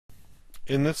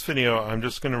In this video, I'm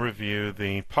just going to review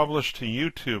the Publish to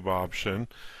YouTube option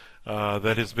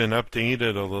that has been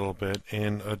updated a little bit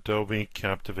in Adobe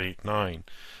Captivate 9.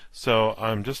 So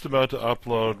I'm just about to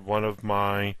upload one of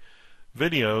my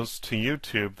videos to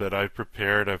YouTube that I've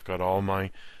prepared. I've got all my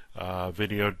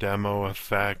video demo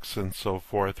effects and so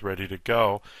forth ready to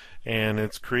go, and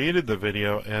it's created the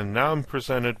video, and now I'm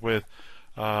presented with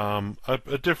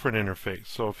a different interface.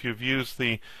 So if you've used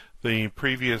the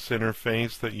previous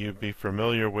interface that you'd be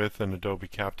familiar with in Adobe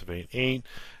Captivate 8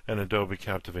 and Adobe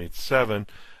Captivate 7,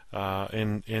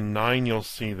 in 9 you'll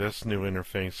see this new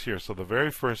interface here. So the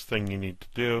very first thing you need to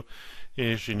do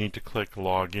is you need to click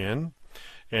Login,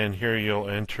 and here you'll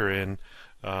enter in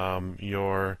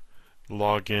your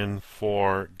login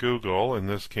for Google, in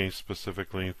this case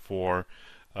specifically for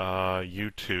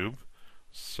YouTube.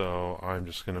 So I'm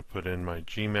just going to put in my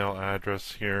Gmail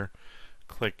address here,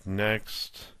 click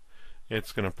Next.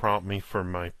 It's going to prompt me for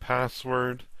my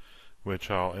password,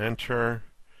 which I'll enter,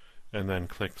 and then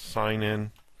click Sign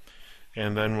In,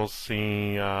 and then we'll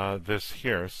see this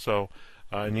here. So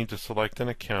I need to select an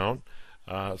account.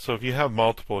 So if you have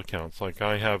multiple accounts, like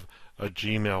I have a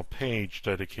Gmail page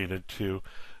dedicated to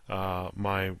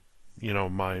my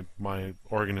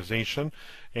organization,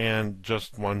 and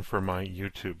just one for my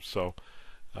YouTube. So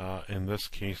in this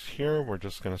case here, we're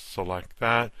just going to select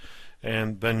that,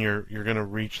 and then you're going to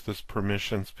reach this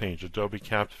permissions page. Adobe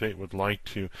Captivate would like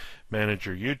to manage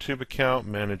your YouTube account,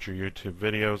 manage your YouTube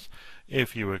videos.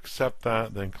 If you accept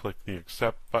that, then click the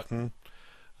Accept button.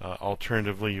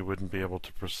 Alternatively, you wouldn't be able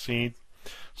to proceed.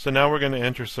 So now we're going to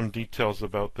enter some details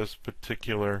about this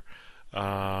particular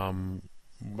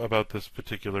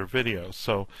video.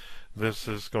 So this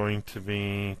is going to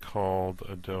be called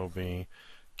Adobe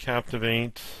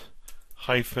Captivate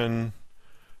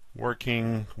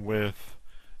working with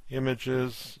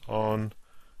images on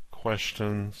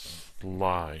question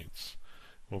slides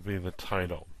will be the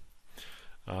title.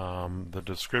 The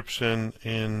description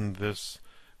in this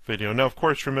video. Now, of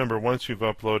course, remember, once you've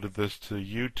uploaded this to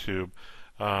YouTube,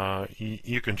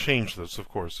 you can change this, of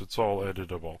course. It's all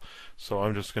editable. So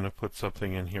I'm just going to put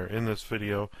something in here. In this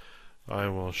video, I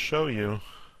will show you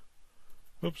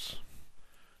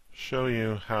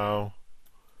how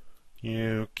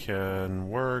you can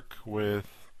work with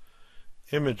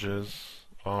images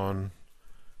on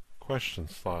question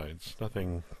slides.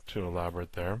 Nothing too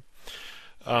elaborate there.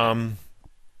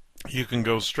 You can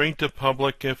go straight to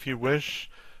public if you wish,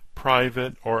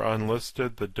 private or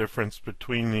unlisted. The difference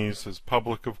between these is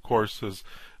public, of course, is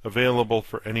available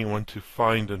for anyone to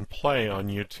find and play on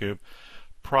YouTube.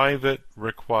 Private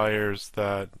requires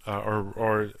that,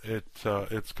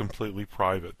 it's completely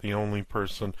private. The only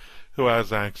person who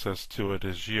has access to it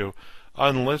is you.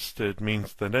 Unlisted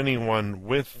means that anyone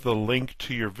with the link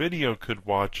to your video could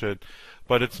watch it,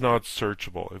 but it's not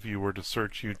searchable. If you were to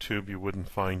search YouTube, you wouldn't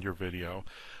find your video.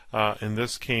 In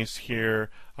this case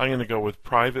here, I'm going to go with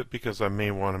private because I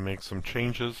may want to make some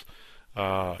changes,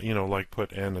 like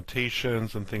put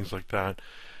annotations and things like that.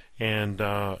 And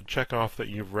check off that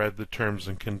you've read the terms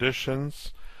and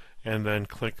conditions, and then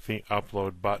click the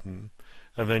upload button,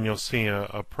 and then you'll see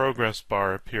a progress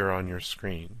bar appear on your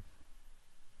screen.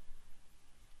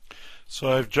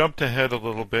 So I've jumped ahead a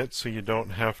little bit so you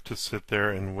don't have to sit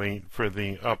there and wait for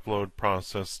the upload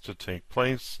process to take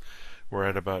place. We're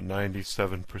at about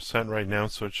 97% right now,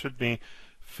 so it should be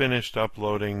finished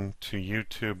uploading to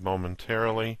YouTube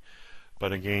momentarily.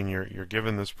 But again, you're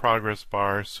given this progress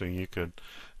bar, so you could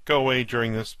go away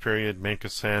during this period, make a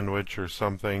sandwich or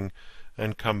something,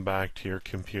 and come back to your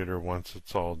computer once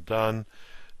it's all done.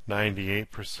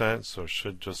 98%, so it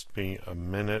should just be a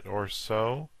minute or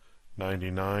so.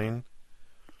 99.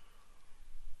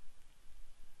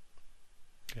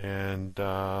 And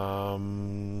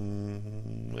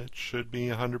it should be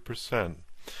 100%.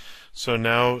 So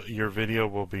now your video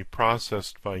will be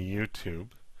processed by YouTube.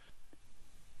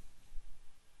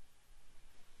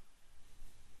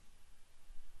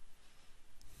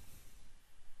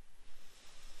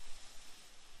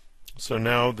 So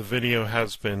now the video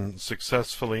has been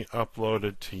successfully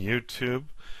uploaded to YouTube.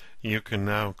 You can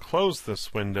now close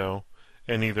this window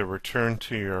and either return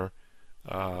to your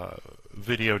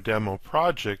video demo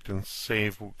project and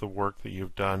save the work that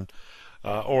you've done,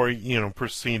 or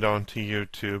proceed on to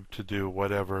YouTube to do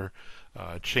whatever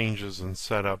changes and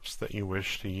setups that you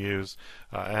wish to use,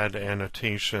 add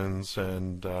annotations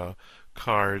and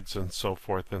cards and so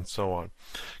forth and so on.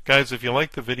 Guys, if you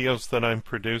like the videos that I'm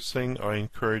producing, I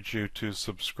encourage you to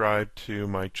subscribe to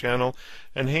my channel.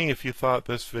 And hey, if you thought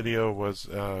this video was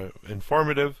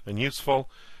informative and useful,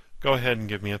 go ahead and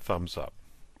give me a thumbs up.